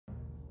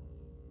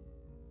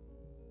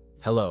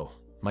Hello,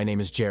 my name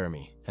is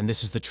Jeremy, and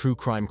this is the True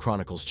Crime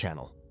Chronicles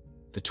channel.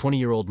 The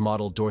 20-year-old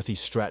model Dorothy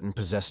Stratten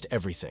possessed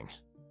everything: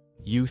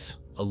 youth,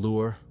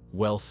 allure,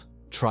 wealth,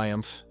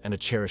 triumph, and a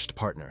cherished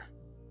partner.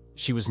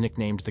 She was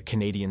nicknamed the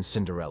Canadian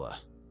Cinderella.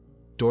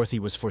 Dorothy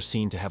was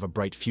foreseen to have a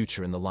bright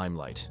future in the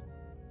limelight,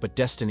 but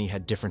destiny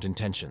had different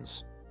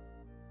intentions.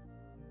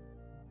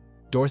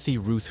 Dorothy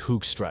Ruth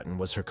Hoog Stratten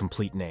was her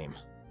complete name.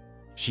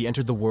 She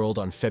entered the world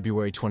on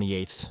February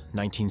 28,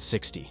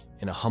 1960,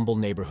 in a humble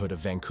neighborhood of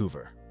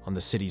Vancouver, on the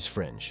city's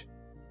fringe.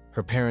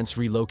 Her parents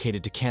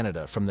relocated to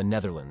Canada from the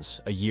Netherlands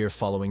a year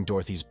following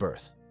Dorothy's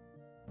birth.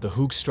 The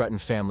Hoog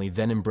Stratten family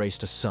then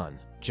embraced a son,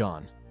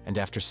 John, and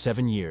after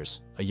 7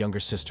 years, a younger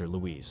sister,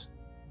 Louise.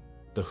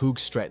 The Hoog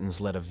Strattens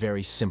led a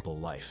very simple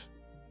life.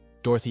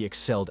 Dorothy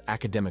excelled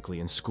academically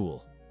in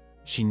school.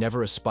 She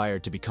never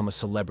aspired to become a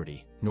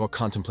celebrity, nor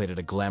contemplated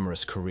a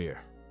glamorous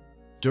career.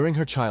 During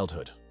her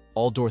childhood,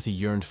 all Dorothy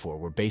yearned for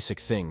were basic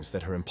things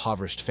that her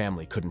impoverished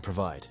family couldn't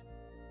provide.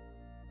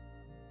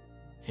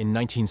 In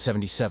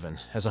 1977,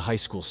 as a high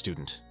school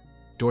student,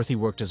 Dorothy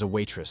worked as a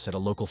waitress at a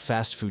local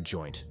fast food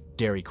joint,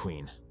 Dairy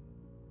Queen.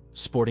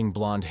 Sporting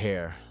blonde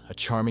hair, a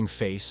charming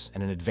face,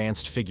 and an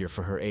advanced figure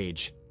for her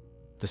age,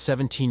 the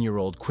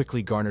 17-year-old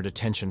quickly garnered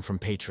attention from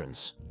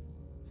patrons.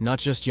 Not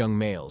just young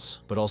males,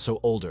 but also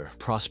older,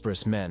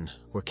 prosperous men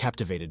were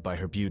captivated by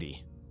her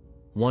beauty.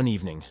 One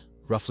evening,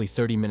 roughly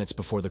 30 minutes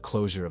before the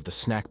closure of the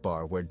snack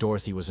bar where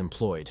Dorothy was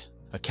employed,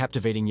 a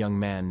captivating young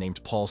man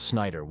named Paul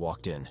Snyder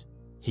walked in.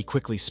 He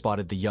quickly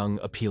spotted the young,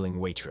 appealing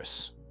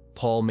waitress.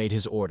 Paul made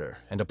his order,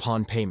 and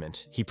upon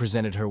payment, he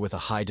presented her with a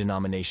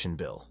high-denomination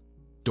bill.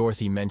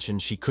 Dorothy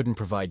mentioned she couldn't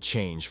provide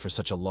change for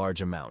such a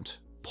large amount.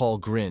 Paul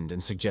grinned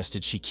and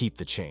suggested she keep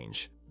the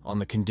change, on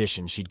the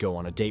condition she'd go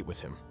on a date with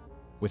him.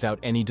 Without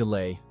any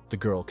delay, the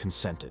girl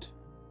consented.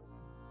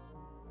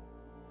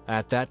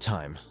 At that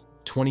time,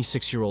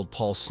 26-year-old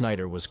Paul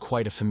Snyder was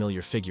quite a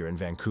familiar figure in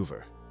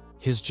Vancouver.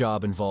 His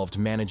job involved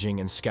managing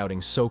and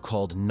scouting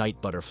so-called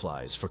night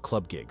butterflies for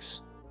club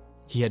gigs.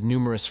 He had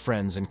numerous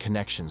friends and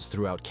connections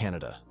throughout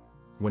Canada.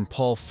 When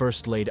Paul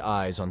first laid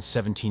eyes on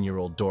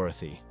 17-year-old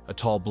Dorothy, a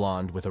tall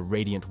blonde with a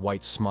radiant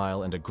white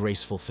smile and a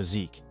graceful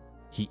physique,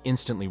 he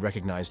instantly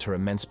recognized her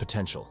immense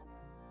potential.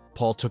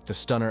 Paul took the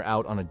stunner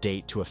out on a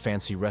date to a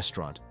fancy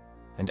restaurant,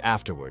 and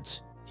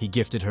afterwards, he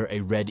gifted her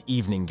a red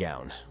evening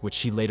gown, which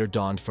she later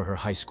donned for her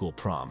high school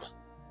prom.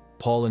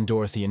 Paul and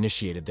Dorothy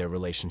initiated their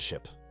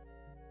relationship.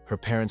 Her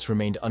parents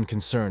remained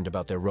unconcerned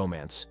about their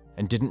romance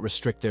and didn't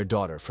restrict their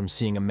daughter from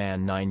seeing a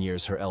man 9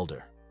 years her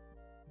elder.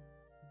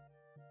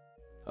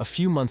 A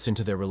few months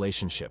into their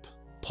relationship,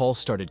 Paul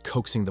started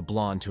coaxing the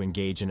blonde to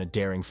engage in a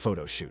daring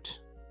photo shoot.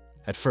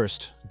 At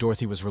first,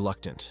 Dorothy was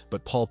reluctant,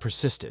 but Paul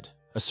persisted,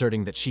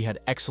 asserting that she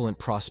had excellent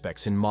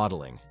prospects in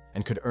modeling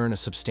and could earn a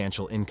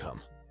substantial income.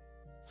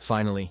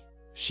 Finally,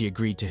 she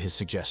agreed to his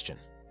suggestion.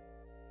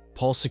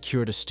 Paul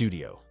secured a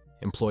studio,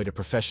 employed a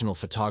professional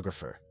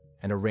photographer,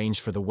 and arranged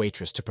for the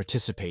waitress to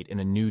participate in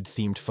a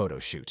nude-themed photo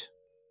shoot.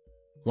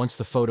 Once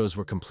the photos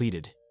were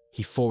completed,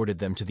 he forwarded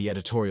them to the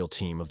editorial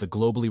team of the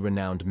globally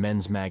renowned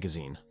men's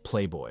magazine,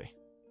 Playboy.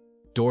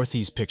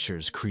 Dorothy's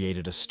pictures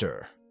created a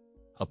stir.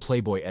 A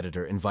Playboy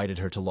editor invited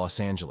her to Los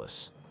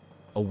Angeles.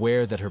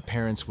 Aware that her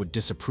parents would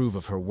disapprove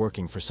of her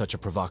working for such a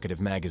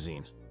provocative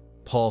magazine,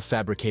 Paul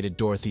fabricated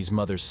Dorothy's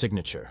mother's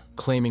signature,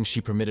 claiming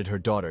she permitted her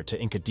daughter to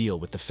ink a deal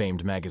with the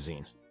famed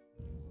magazine.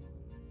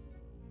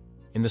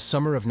 In the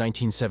summer of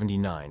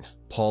 1979,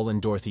 Paul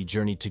and Dorothy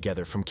journeyed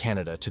together from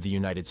Canada to the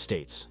United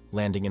States,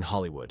 landing in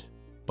Hollywood.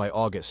 By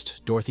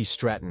August, Dorothy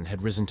Stratten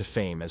had risen to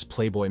fame as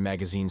Playboy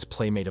magazine's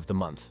Playmate of the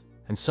Month,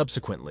 and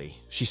subsequently,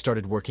 she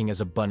started working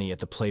as a bunny at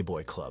the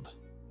Playboy Club.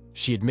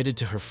 She admitted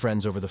to her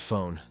friends over the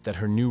phone that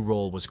her new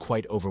role was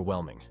quite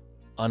overwhelming.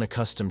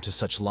 Unaccustomed to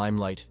such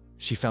limelight,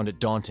 she found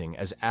it daunting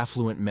as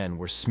affluent men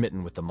were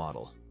smitten with the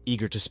model,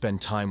 eager to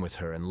spend time with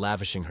her and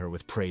lavishing her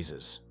with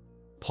praises.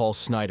 Paul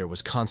Snyder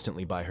was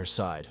constantly by her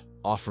side,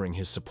 offering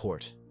his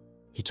support.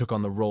 He took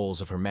on the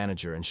roles of her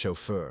manager and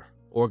chauffeur,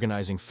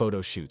 organizing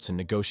photo shoots and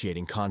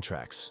negotiating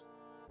contracts.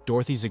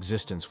 Dorothy's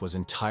existence was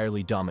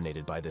entirely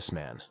dominated by this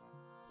man.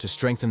 To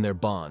strengthen their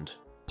bond,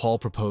 Paul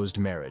proposed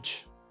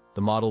marriage.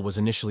 The model was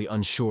initially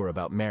unsure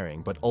about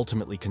marrying, but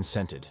ultimately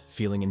consented,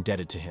 feeling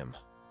indebted to him.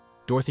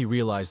 Dorothy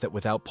realized that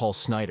without Paul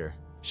Snyder,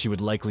 she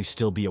would likely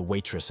still be a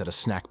waitress at a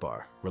snack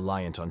bar,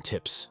 reliant on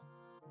tips.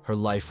 Her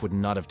life would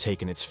not have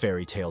taken its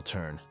fairy tale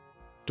turn.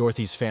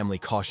 Dorothy's family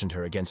cautioned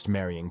her against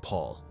marrying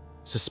Paul,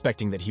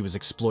 suspecting that he was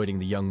exploiting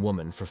the young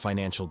woman for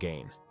financial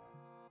gain.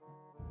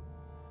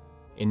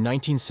 In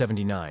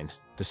 1979,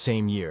 the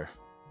same year,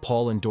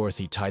 Paul and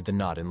Dorothy tied the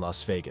knot in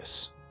Las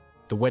Vegas.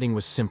 The wedding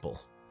was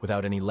simple,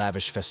 without any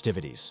lavish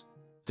festivities.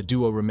 The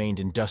duo remained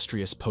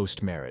industrious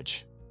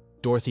post-marriage.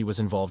 Dorothy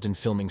was involved in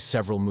filming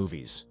several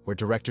movies, where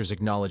directors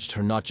acknowledged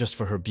her not just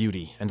for her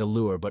beauty and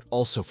allure, but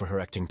also for her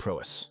acting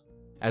prowess.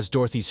 As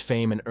Dorothy's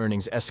fame and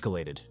earnings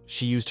escalated,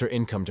 she used her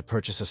income to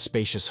purchase a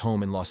spacious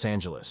home in Los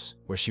Angeles,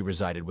 where she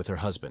resided with her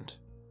husband.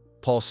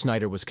 Paul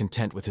Snyder was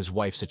content with his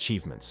wife's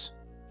achievements.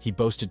 He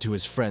boasted to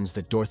his friends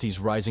that Dorothy's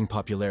rising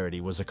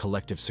popularity was a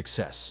collective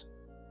success.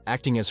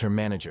 Acting as her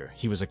manager,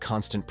 he was a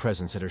constant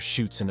presence at her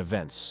shoots and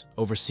events,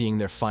 overseeing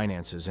their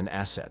finances and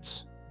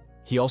assets.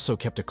 He also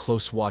kept a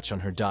close watch on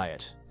her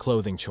diet,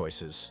 clothing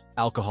choices,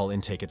 alcohol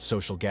intake at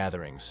social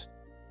gatherings,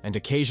 and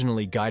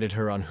occasionally guided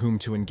her on whom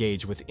to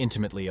engage with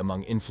intimately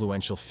among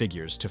influential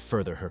figures to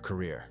further her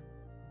career.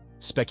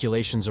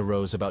 Speculations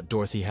arose about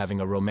Dorothy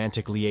having a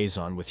romantic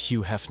liaison with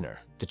Hugh Hefner,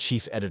 the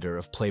chief editor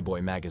of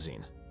Playboy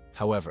magazine.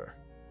 However,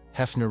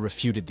 Hefner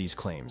refuted these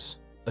claims,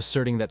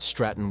 asserting that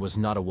Stratten was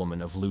not a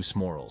woman of loose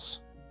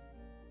morals.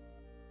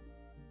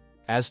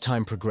 As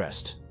time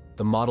progressed,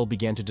 the model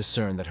began to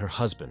discern that her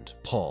husband,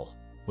 Paul,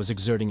 was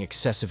exerting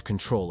excessive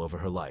control over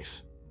her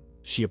life.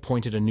 She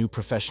appointed a new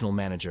professional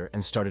manager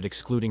and started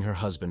excluding her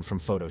husband from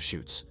photo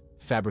shoots,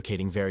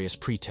 fabricating various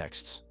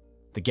pretexts.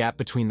 The gap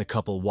between the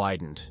couple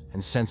widened,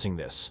 and sensing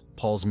this,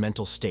 Paul's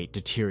mental state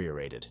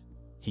deteriorated.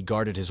 He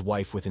guarded his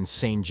wife with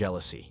insane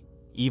jealousy,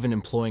 even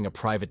employing a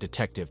private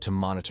detective to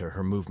monitor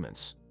her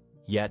movements.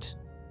 Yet,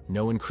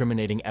 no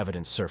incriminating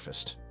evidence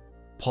surfaced.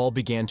 Paul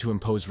began to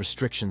impose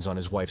restrictions on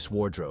his wife's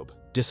wardrobe,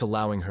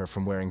 disallowing her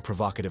from wearing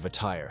provocative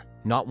attire,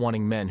 not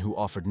wanting men who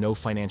offered no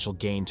financial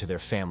gain to their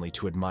family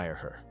to admire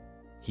her.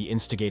 He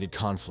instigated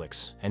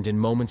conflicts, and in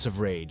moments of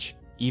rage,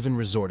 even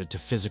resorted to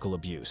physical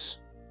abuse.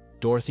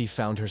 Dorothy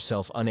found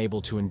herself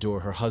unable to endure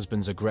her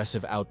husband's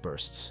aggressive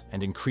outbursts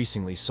and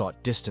increasingly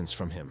sought distance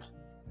from him.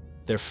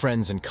 Their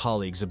friends and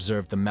colleagues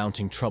observed the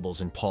mounting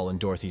troubles in Paul and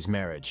Dorothy's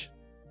marriage.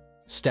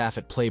 Staff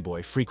at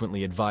Playboy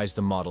frequently advised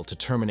the model to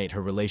terminate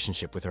her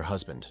relationship with her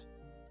husband.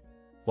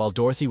 While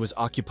Dorothy was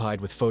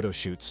occupied with photo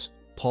shoots,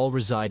 Paul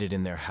resided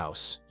in their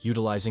house,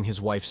 utilizing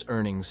his wife's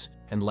earnings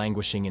and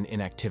languishing in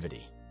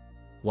inactivity.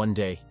 One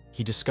day,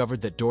 he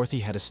discovered that Dorothy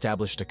had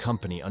established a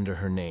company under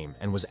her name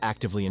and was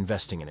actively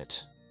investing in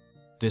it.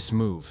 This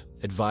move,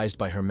 advised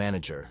by her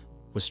manager,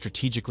 was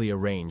strategically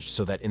arranged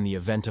so that in the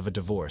event of a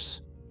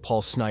divorce,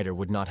 Paul Snider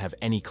would not have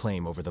any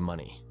claim over the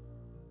money.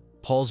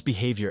 Paul's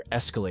behavior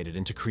escalated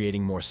into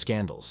creating more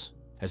scandals,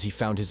 as he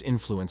found his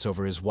influence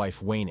over his wife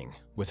waning,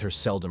 with her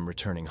seldom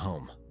returning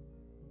home.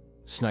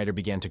 Snider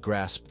began to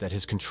grasp that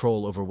his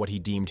control over what he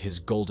deemed his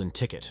golden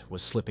ticket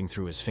was slipping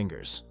through his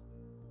fingers.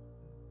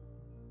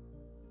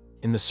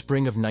 In the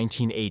spring of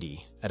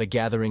 1980, at a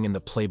gathering in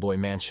the Playboy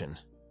mansion,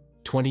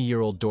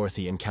 20-year-old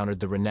Dorothy encountered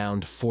the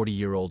renowned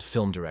 40-year-old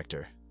film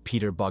director,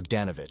 Peter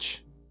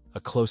Bogdanovich, a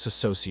close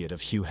associate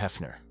of Hugh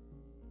Hefner.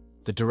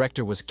 The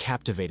director was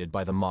captivated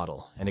by the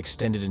model and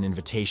extended an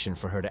invitation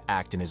for her to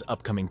act in his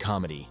upcoming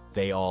comedy,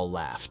 They All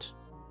Laughed.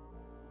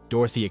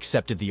 Dorothy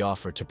accepted the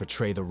offer to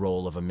portray the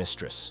role of a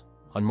mistress.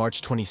 On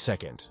March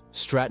 22nd,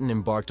 Stratten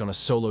embarked on a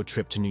solo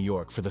trip to New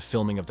York for the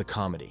filming of the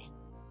comedy.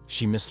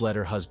 She misled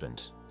her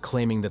husband,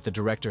 claiming that the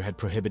director had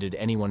prohibited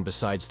anyone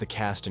besides the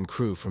cast and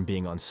crew from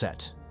being on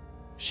set.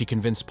 She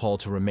convinced Paul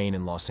to remain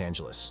in Los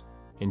Angeles.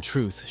 In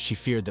truth, she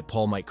feared that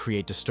Paul might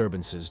create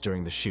disturbances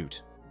during the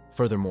shoot.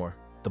 Furthermore,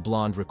 the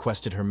blonde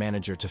requested her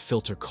manager to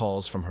filter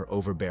calls from her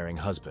overbearing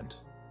husband.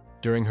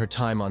 During her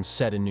time on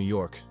set in New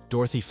York,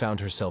 Dorothy found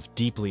herself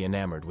deeply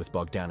enamored with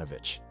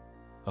Bogdanovich.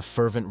 A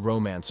fervent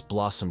romance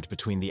blossomed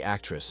between the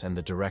actress and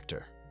the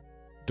director.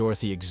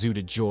 Dorothy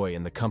exuded joy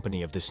in the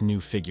company of this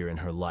new figure in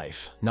her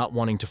life, not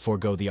wanting to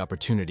forego the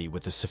opportunity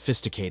with the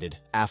sophisticated,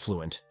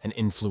 affluent, and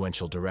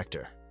influential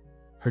director.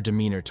 Her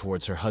demeanor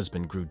towards her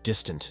husband grew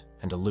distant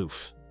and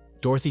aloof.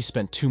 Dorothy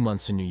spent 2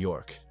 months in New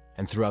York,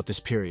 and throughout this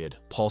period,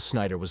 Paul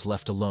Snider was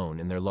left alone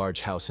in their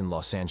large house in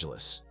Los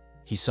Angeles.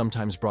 He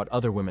sometimes brought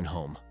other women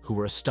home, who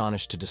were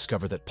astonished to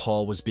discover that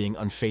Paul was being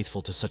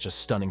unfaithful to such a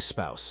stunning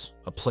spouse,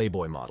 a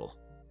Playboy model.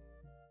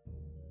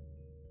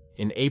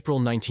 In April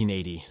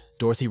 1980,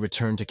 Dorothy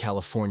returned to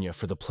California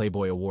for the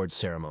Playboy Awards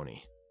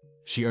ceremony.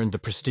 She earned the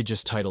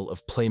prestigious title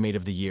of Playmate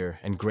of the Year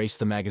and graced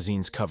the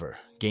magazine's cover,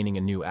 gaining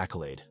a new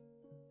accolade.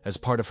 As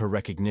part of her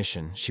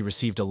recognition, she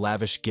received a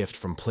lavish gift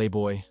from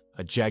Playboy,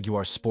 a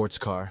Jaguar sports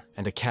car,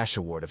 and a cash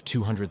award of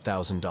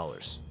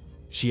 $200,000.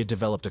 She had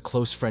developed a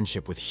close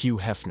friendship with Hugh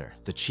Hefner,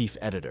 the chief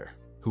editor,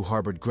 who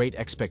harbored great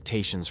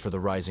expectations for the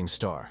rising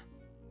star.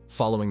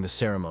 Following the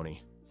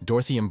ceremony,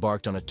 Dorothy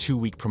embarked on a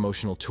 2-week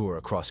promotional tour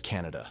across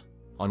Canada.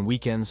 On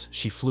weekends,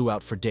 she flew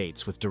out for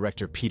dates with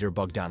director Peter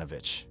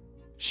Bogdanovich.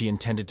 She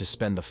intended to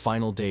spend the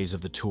final days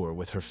of the tour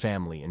with her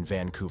family in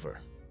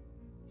Vancouver.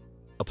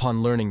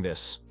 Upon learning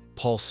this,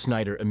 Paul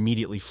Snider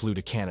immediately flew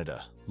to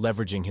Canada,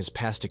 leveraging his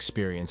past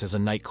experience as a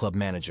nightclub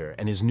manager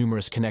and his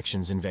numerous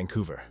connections in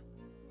Vancouver.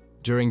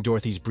 During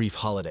Dorothy's brief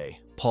holiday,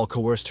 Paul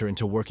coerced her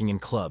into working in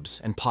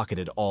clubs and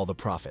pocketed all the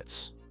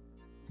profits.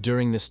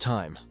 During this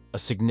time, a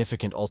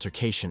significant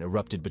altercation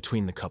erupted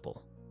between the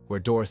couple, where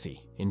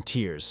Dorothy, in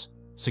tears,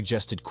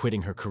 suggested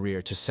quitting her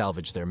career to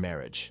salvage their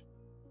marriage.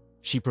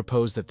 She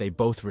proposed that they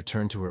both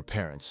return to her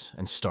parents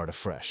and start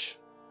afresh.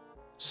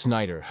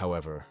 Snider,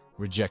 however,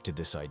 rejected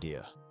this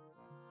idea.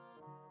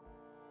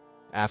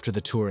 After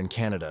the tour in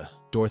Canada,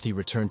 Dorothy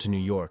returned to New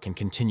York and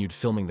continued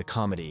filming the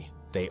comedy,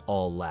 They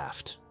All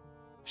Laughed.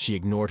 She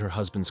ignored her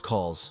husband's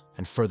calls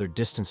and further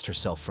distanced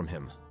herself from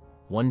him.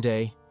 One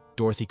day,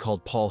 Dorothy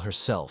called Paul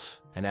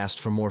herself and asked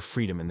for more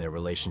freedom in their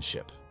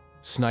relationship.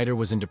 Snyder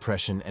was in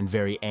depression and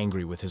very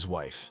angry with his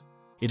wife.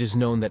 It is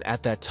known that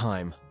at that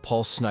time,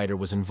 Paul Snyder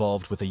was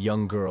involved with a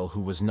young girl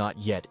who was not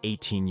yet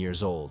 18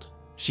 years old.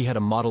 She had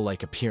a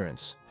model-like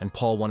appearance, and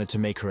Paul wanted to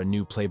make her a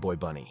new Playboy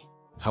bunny.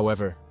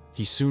 However,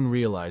 he soon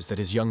realized that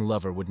his young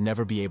lover would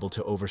never be able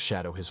to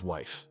overshadow his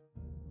wife.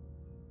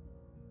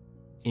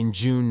 In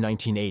June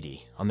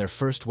 1980, on their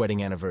first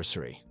wedding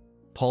anniversary,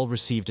 Paul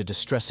received a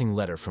distressing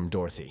letter from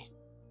Dorothy.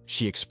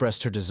 She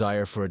expressed her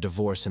desire for a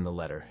divorce in the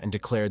letter and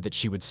declared that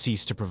she would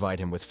cease to provide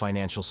him with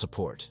financial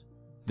support.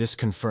 This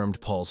confirmed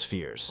Paul's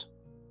fears.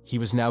 He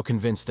was now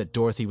convinced that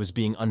Dorothy was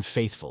being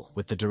unfaithful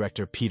with the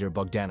director Peter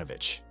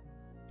Bogdanovich.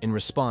 In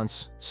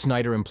response,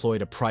 Snyder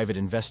employed a private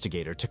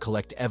investigator to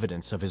collect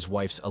evidence of his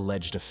wife's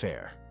alleged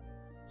affair.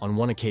 On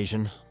one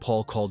occasion,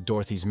 Paul called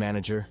Dorothy's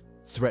manager,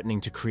 threatening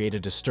to create a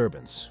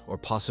disturbance or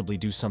possibly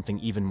do something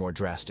even more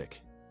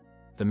drastic.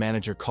 The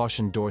manager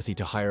cautioned Dorothy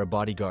to hire a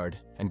bodyguard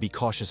and be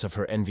cautious of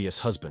her envious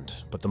husband,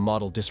 but the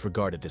model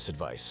disregarded this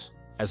advice.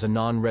 As a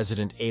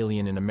non-resident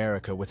alien in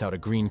America without a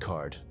green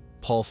card,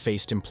 Paul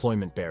faced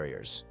employment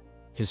barriers.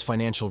 His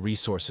financial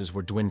resources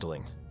were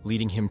dwindling,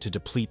 leading him to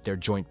deplete their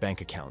joint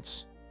bank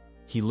accounts.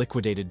 He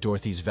liquidated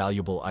Dorothy's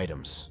valuable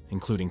items,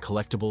 including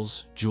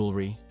collectibles,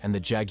 jewelry, and the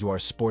Jaguar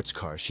sports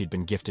car she'd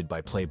been gifted by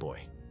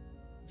Playboy.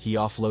 He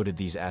offloaded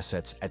these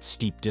assets at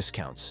steep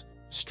discounts,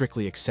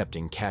 strictly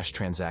accepting cash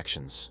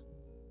transactions.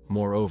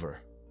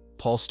 Moreover,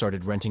 Paul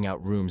started renting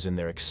out rooms in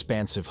their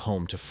expansive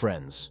home to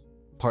friends,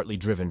 partly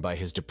driven by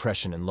his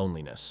depression and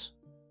loneliness.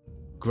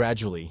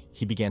 Gradually,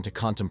 he began to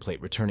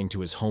contemplate returning to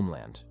his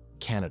homeland,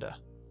 Canada.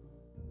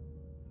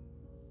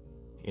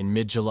 In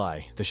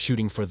mid-July, the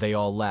shooting for They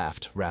All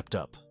Laughed wrapped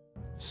up.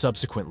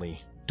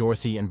 Subsequently,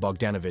 Dorothy and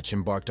Bogdanovich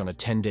embarked on a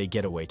 10-day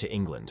getaway to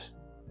England.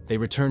 They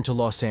returned to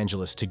Los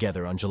Angeles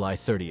together on July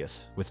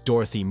 30th, with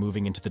Dorothy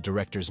moving into the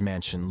director's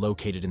mansion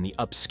located in the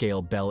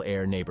upscale Bel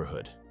Air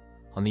neighborhood.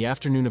 On the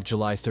afternoon of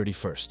July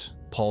 31st,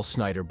 Paul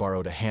Snyder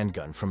borrowed a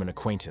handgun from an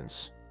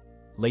acquaintance.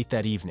 Late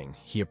that evening,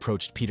 he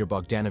approached Peter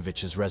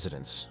Bogdanovich's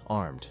residence,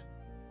 armed.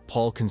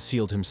 Paul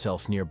concealed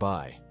himself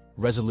nearby,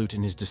 resolute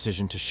in his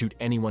decision to shoot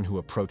anyone who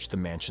approached the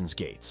mansion's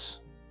gates.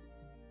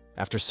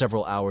 After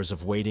several hours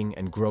of waiting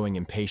and growing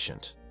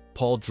impatient,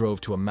 Paul drove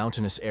to a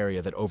mountainous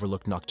area that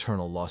overlooked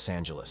nocturnal Los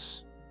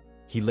Angeles.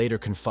 He later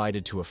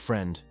confided to a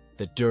friend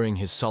that during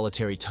his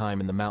solitary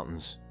time in the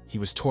mountains, he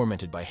was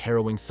tormented by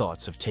harrowing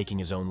thoughts of taking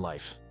his own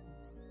life.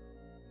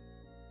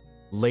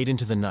 Late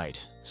into the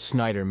night,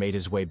 Snyder made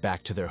his way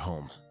back to their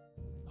home.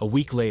 A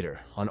week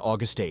later, on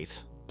August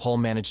 8th, Paul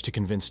managed to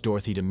convince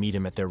Dorothy to meet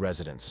him at their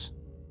residence.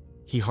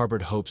 He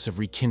harbored hopes of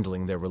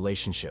rekindling their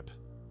relationship,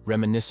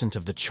 reminiscent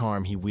of the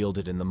charm he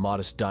wielded in the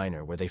modest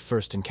diner where they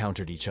first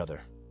encountered each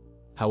other.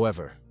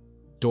 However,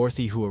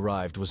 Dorothy who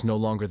arrived was no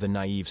longer the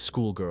naive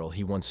schoolgirl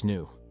he once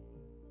knew.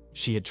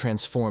 She had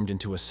transformed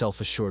into a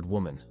self-assured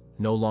woman,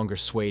 no longer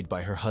swayed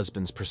by her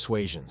husband's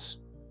persuasions.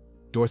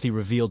 Dorothy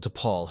revealed to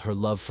Paul her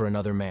love for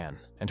another man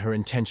and her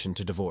intention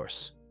to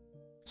divorce.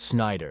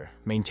 Snyder,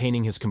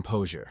 maintaining his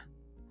composure,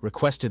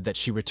 requested that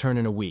she return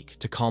in a week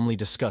to calmly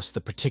discuss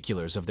the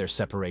particulars of their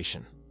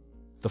separation.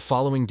 The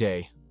following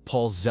day,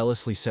 Paul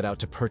zealously set out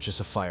to purchase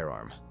a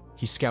firearm.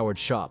 He scoured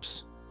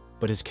shops,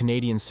 but his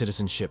Canadian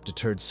citizenship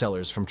deterred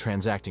sellers from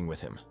transacting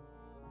with him.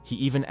 He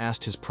even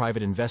asked his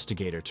private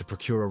investigator to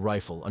procure a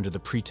rifle under the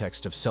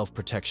pretext of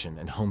self-protection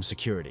and home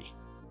security,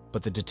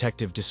 but the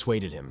detective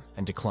dissuaded him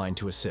and declined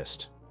to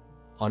assist.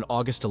 On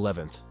August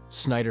 11th,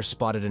 Snyder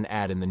spotted an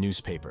ad in the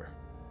newspaper.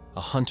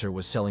 A hunter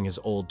was selling his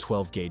old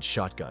 12-gauge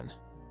shotgun.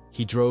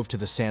 He drove to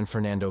the San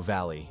Fernando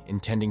Valley,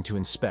 intending to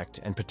inspect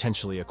and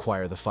potentially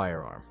acquire the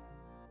firearm.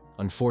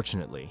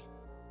 Unfortunately,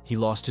 he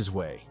lost his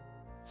way,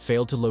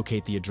 failed to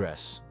locate the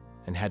address,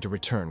 and had to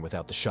return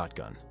without the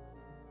shotgun.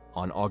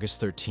 On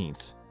August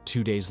 13th,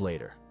 2 days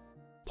later,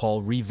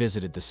 Paul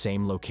revisited the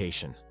same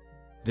location.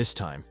 This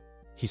time,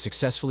 he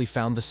successfully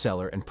found the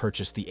seller and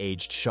purchased the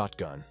aged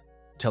shotgun,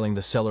 telling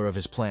the seller of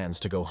his plans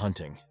to go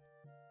hunting.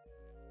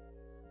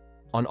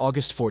 On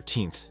August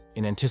 14th,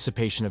 in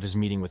anticipation of his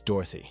meeting with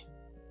Dorothy,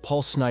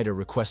 Paul Snyder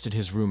requested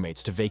his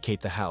roommates to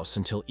vacate the house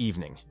until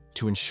evening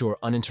to ensure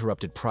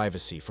uninterrupted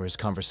privacy for his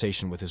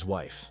conversation with his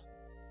wife.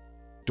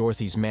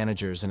 Dorothy's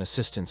managers and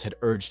assistants had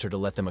urged her to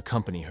let them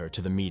accompany her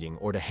to the meeting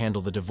or to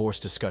handle the divorce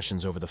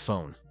discussions over the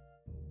phone.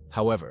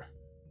 However,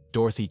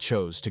 Dorothy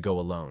chose to go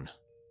alone.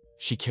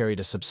 She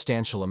carried a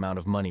substantial amount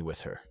of money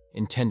with her,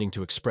 intending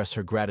to express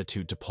her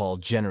gratitude to Paul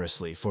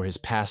generously for his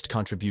past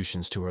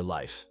contributions to her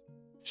life.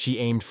 She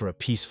aimed for a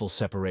peaceful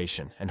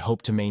separation and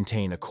hoped to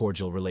maintain a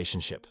cordial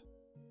relationship.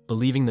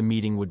 Believing the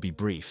meeting would be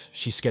brief,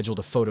 she scheduled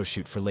a photo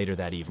shoot for later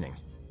that evening.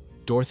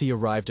 Dorothy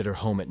arrived at her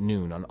home at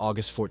noon on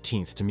August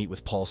 14th to meet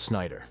with Paul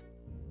Snyder.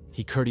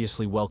 He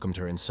courteously welcomed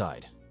her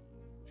inside.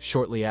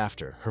 Shortly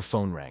after, her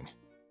phone rang.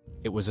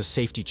 It was a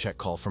safety check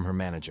call from her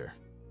manager.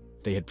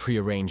 They had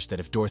prearranged that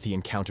if Dorothy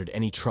encountered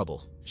any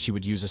trouble, she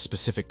would use a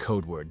specific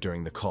code word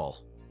during the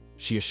call.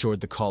 She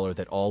assured the caller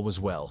that all was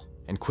well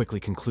and quickly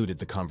concluded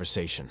the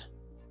conversation.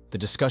 The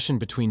discussion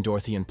between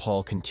Dorothy and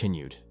Paul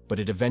continued, but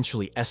it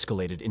eventually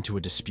escalated into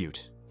a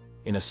dispute.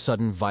 In a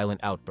sudden, violent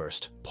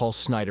outburst, Paul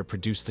Snider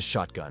produced the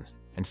shotgun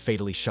and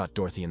fatally shot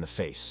Dorothy in the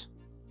face.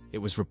 It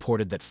was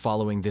reported that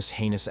following this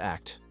heinous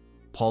act,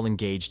 Paul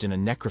engaged in a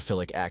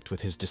necrophilic act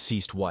with his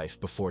deceased wife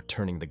before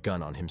turning the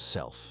gun on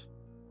himself.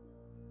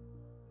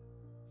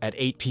 At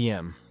 8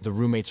 p.m., the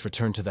roommates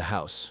returned to the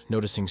house,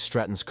 noticing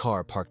Stratten's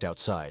car parked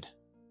outside.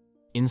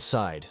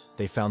 Inside,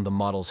 they found the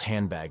model's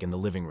handbag in the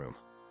living room.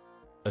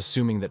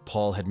 Assuming that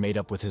Paul had made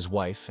up with his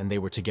wife and they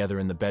were together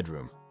in the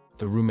bedroom,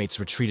 the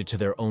roommates retreated to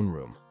their own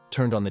room,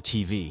 turned on the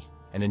TV,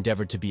 and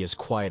endeavored to be as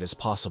quiet as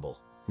possible,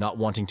 not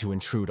wanting to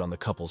intrude on the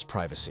couple's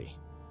privacy.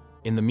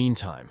 In the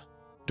meantime,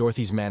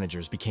 Dorothy's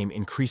managers became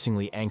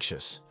increasingly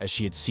anxious as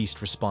she had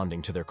ceased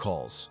responding to their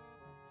calls.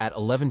 At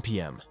 11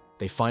 p.m.,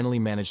 they finally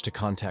managed to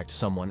contact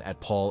someone at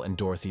Paul and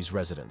Dorothy's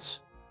residence.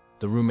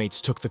 The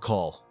roommates took the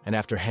call, and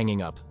after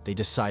hanging up, they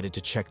decided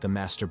to check the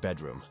master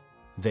bedroom.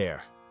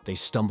 There, they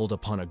stumbled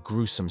upon a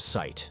gruesome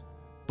sight.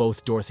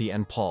 Both Dorothy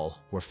and Paul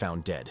were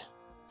found dead.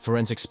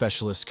 Forensic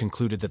specialists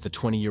concluded that the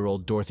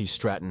 20-year-old Dorothy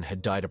Stratten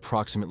had died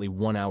approximately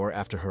 1 hour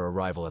after her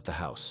arrival at the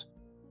house.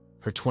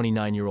 Her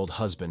 29-year-old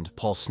husband,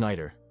 Paul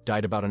Snider,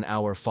 died about an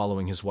hour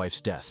following his wife's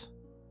death.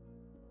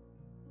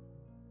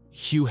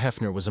 Hugh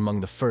Hefner was among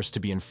the first to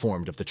be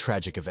informed of the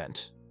tragic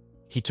event.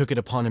 He took it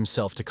upon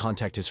himself to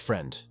contact his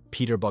friend,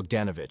 Peter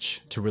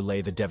Bogdanovich, to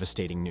relay the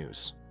devastating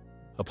news.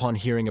 Upon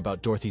hearing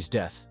about Dorothy's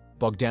death,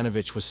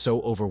 Bogdanovich was so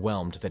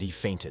overwhelmed that he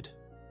fainted.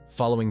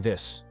 Following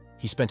this,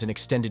 he spent an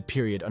extended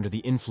period under the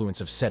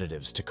influence of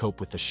sedatives to cope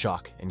with the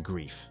shock and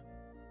grief.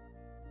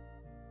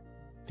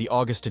 The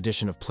August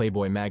edition of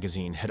Playboy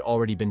magazine had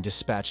already been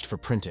dispatched for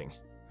printing,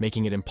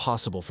 making it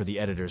impossible for the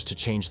editors to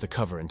change the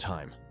cover in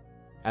time.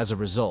 As a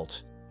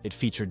result, it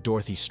featured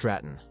Dorothy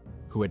Stratten,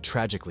 who had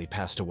tragically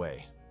passed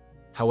away.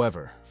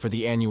 However, for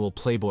the annual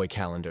Playboy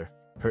calendar,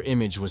 her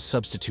image was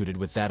substituted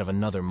with that of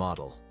another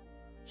model.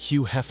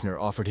 Hugh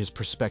Hefner offered his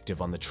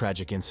perspective on the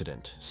tragic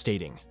incident,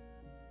 stating,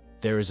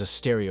 "There is a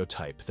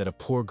stereotype that a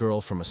poor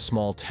girl from a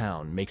small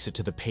town makes it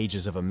to the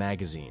pages of a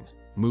magazine,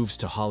 moves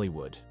to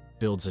Hollywood,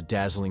 builds a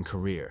dazzling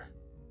career,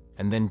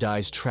 and then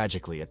dies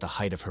tragically at the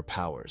height of her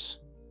powers.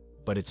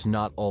 But it's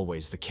not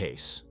always the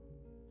case.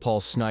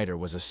 Paul Snider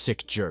was a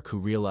sick jerk who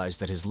realized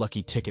that his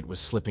lucky ticket was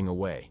slipping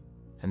away,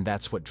 and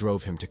that's what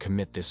drove him to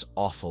commit this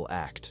awful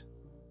act."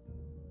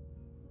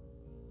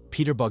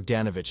 Peter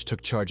Bogdanovich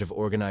took charge of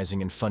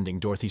organizing and funding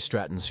Dorothy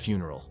Stratten's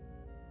funeral.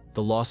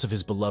 The loss of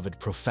his beloved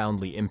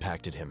profoundly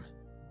impacted him.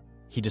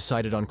 He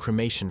decided on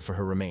cremation for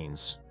her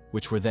remains,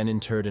 which were then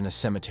interred in a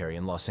cemetery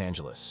in Los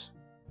Angeles.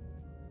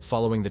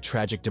 Following the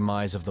tragic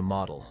demise of the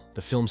model,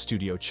 the film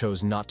studio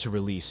chose not to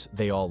release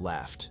They All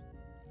Laughed.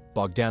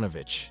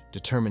 Bogdanovich,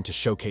 determined to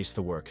showcase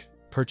the work,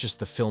 purchased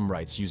the film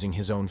rights using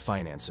his own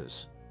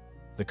finances.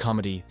 The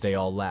comedy They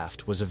All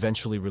Laughed was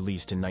eventually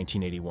released in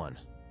 1981.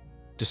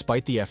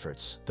 Despite the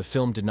efforts, the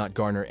film did not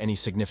garner any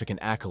significant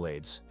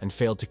accolades and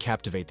failed to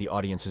captivate the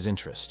audience's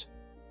interest.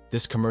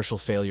 This commercial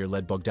failure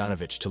led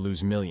Bogdanovich to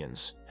lose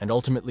millions and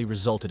ultimately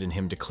resulted in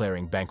him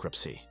declaring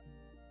bankruptcy.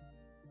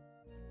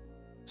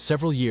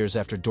 Several years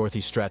after Dorothy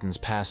Stratten's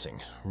passing,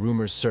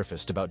 rumors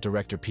surfaced about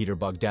director Peter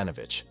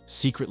Bogdanovich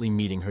secretly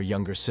meeting her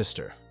younger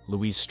sister,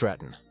 Louise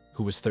Stratten,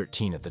 who was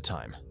 13 at the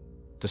time.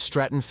 The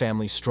Stratten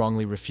family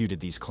strongly refuted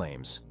these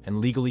claims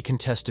and legally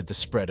contested the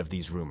spread of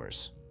these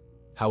rumors.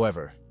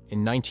 However,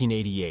 in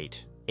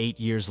 1988, 8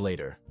 years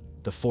later,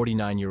 the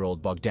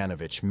 49-year-old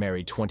Bogdanovich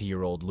married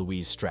 20-year-old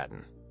Louise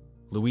Stratten.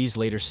 Louise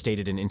later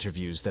stated in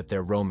interviews that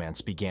their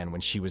romance began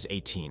when she was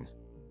 18.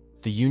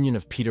 The union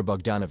of Peter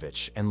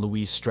Bogdanovich and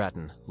Louise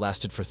Stratten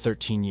lasted for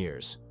 13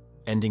 years,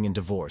 ending in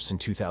divorce in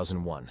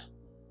 2001.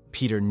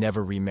 Peter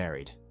never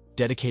remarried,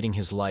 dedicating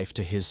his life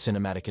to his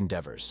cinematic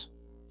endeavors.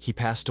 He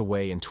passed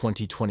away in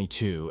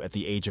 2022 at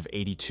the age of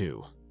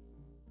 82.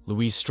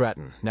 Louise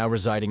Stratten, now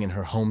residing in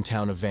her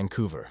hometown of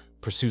Vancouver,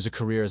 pursues a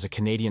career as a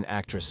Canadian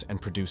actress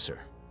and producer.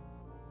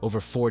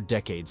 Over 4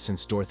 decades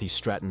since Dorothy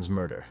Stratten's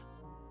murder,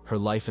 her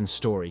life and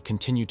story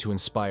continue to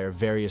inspire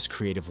various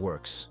creative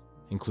works,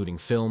 including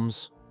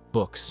films,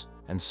 books,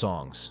 and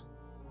songs.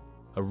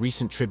 A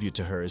recent tribute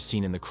to her is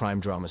seen in the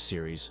crime drama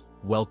series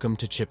Welcome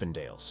to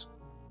Chippendales,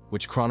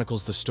 which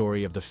chronicles the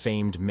story of the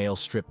famed male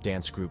strip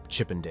dance group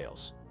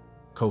Chippendales,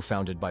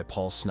 co-founded by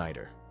Paul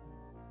Snider.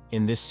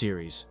 In this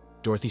series,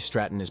 Dorothy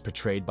Stratten is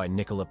portrayed by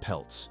Nicola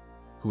Peltz,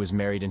 who is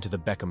married into the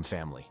Beckham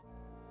family.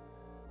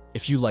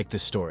 If you like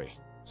this story,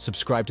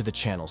 subscribe to the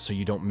channel so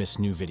you don't miss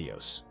new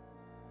videos.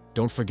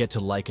 Don't forget to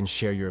like and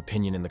share your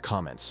opinion in the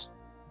comments.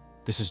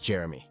 This is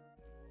Jeremy.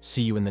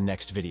 See you in the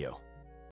next video.